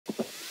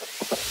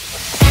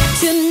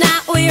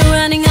Tonight we're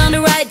running on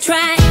the right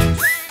track.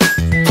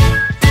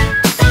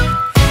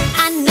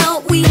 I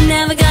know we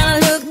never gonna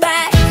look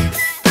back.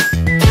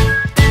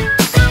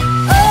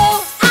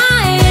 Oh,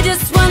 I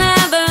just wanna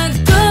have a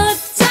good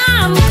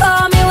time.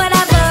 Call me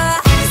whatever,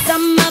 'cause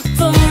I'm up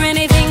for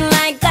anything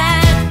like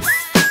that.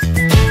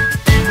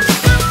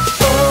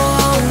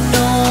 Oh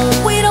no,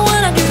 we don't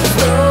wanna do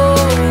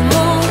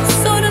slow-mo,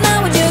 so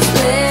tonight we just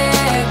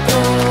let go.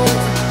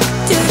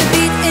 To the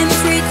beat in the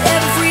street,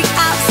 every freak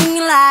out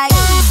singing like,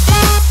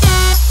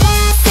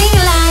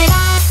 singing like,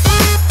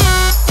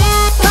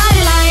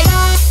 party like,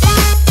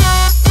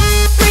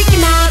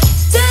 freaking out.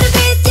 To the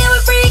beat, yeah, we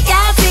freak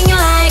out singing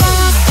like,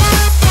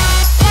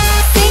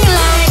 singing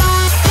like,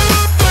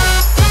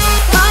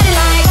 party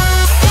like,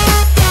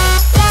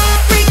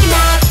 freaking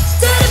out.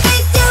 To the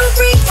beat, yeah, we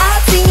freak out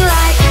singing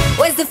like.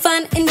 Where's the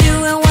fun in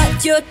doing what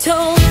you're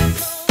told?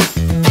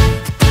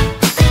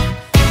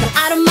 But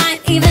I don't mind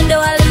even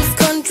though I lose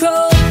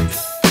control.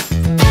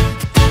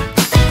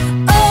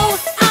 Oh,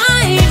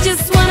 I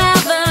just wanna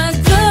have a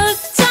good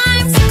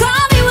time, so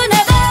call me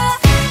whenever,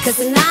 'cause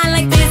a night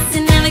like this,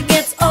 it never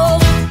gets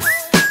old.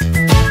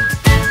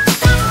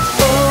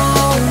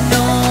 Oh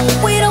no,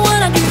 we don't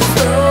wanna do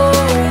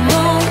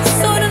slow-mo,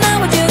 so tonight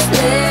we just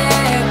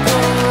let go.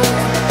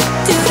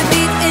 To the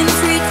beat in the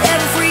street,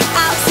 every freak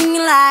out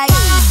singing like,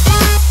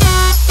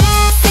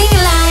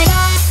 singing like,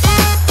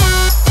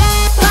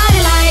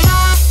 party like,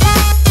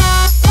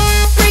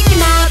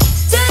 freaking out.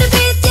 To the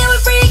beat, yeah, we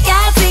freak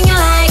out singing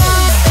like,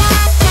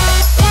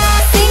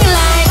 singing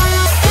like,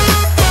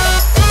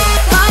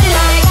 party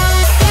like,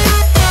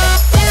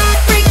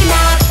 freaking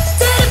out.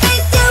 To the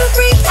beat, yeah, we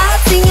freak out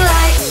singing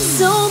like.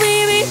 So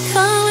baby,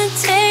 come and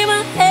take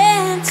my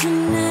hand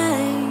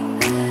tonight,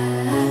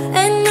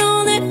 and know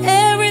that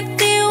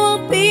everything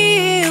will be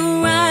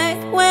alright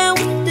when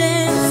we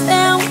dance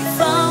and we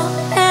fall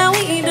and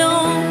we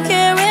don't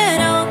care at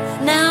all.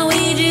 Now we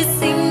just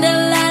sing the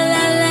la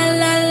la la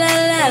la la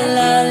la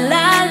la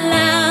la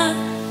la.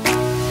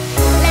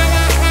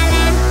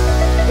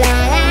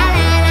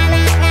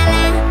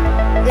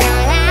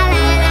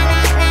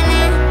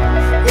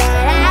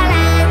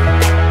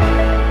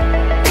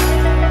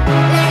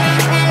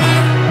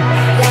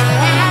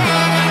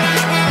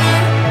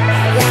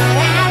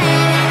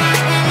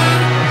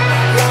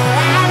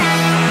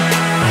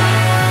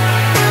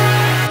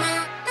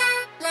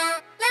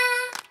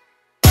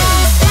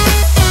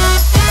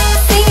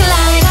 Singing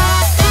like,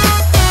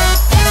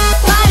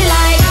 party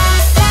like,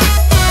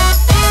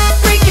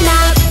 freaking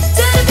out.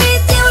 To the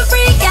beat, yeah, we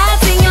freak out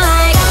singing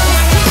like,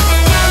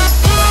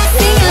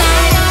 singing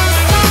like,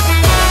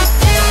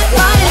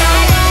 party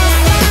like,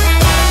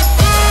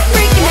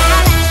 freaking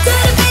out. To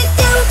the beat,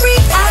 yeah, we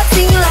freak out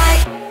singing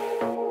like.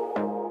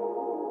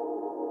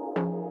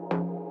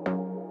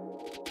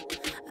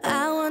 I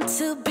want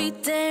to be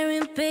there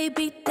and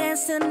baby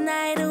dance the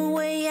night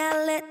away. I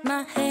let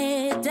my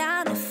head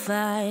down if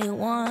I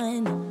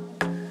won.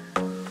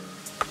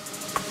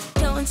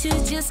 Don't you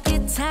just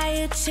get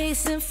tired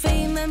chasing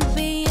fame and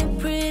being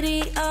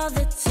pretty all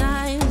the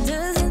time?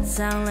 Doesn't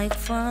sound like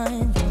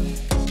fun.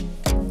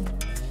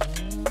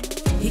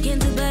 You can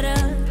do better.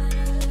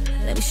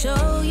 Let me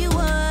show you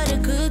what a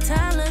good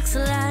time looks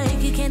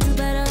like. You can do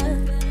better,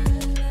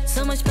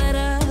 so much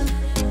better.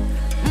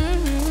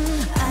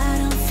 I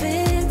don't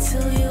fit into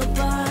your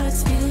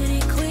box,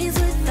 beauty queens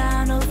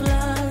without no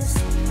flaws.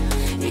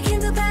 You can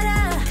do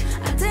better,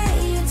 I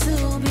dare you to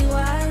be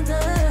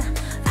wilder.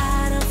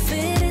 I don't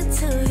fit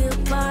into your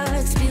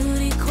box,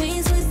 beauty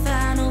queens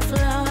without no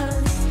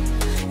flaws.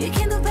 You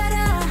can do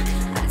better,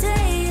 I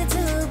dare you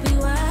to be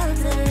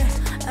wilder.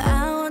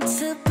 I want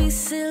to be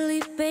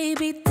silly,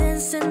 baby,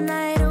 dance the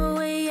night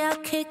away.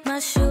 I'll kick my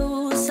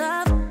shoes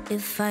off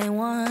if I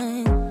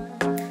want.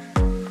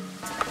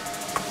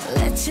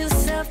 Let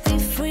yourself be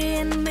free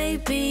and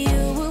maybe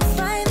you will